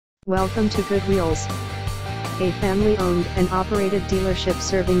Welcome to Good Wheels, a family-owned and operated dealership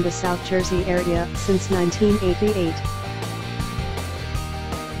serving the South Jersey area since 1988.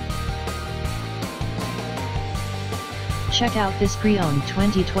 Check out this pre-owned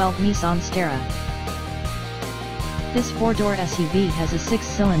 2012 Nissan Xterra. This four-door SUV has a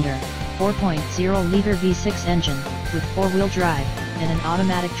six-cylinder, 4.0-liter V6 engine, with four-wheel drive, and an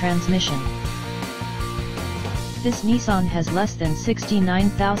automatic transmission. This Nissan has less than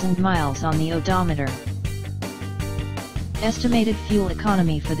 69,000 miles on the odometer. Estimated fuel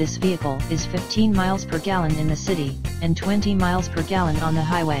economy for this vehicle is 15 miles per gallon in the city, and 20 miles per gallon on the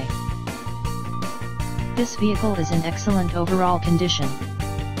highway. This vehicle is in excellent overall condition.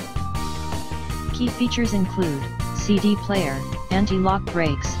 Key features include CD player, anti-lock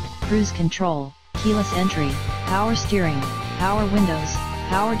brakes, cruise control, keyless entry, power steering, power windows,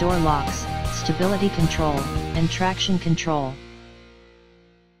 power door locks, stability control, and traction control.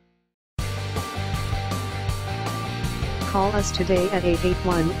 Call us today at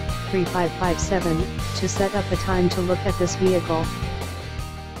 881-3557 to set up a time to look at this vehicle.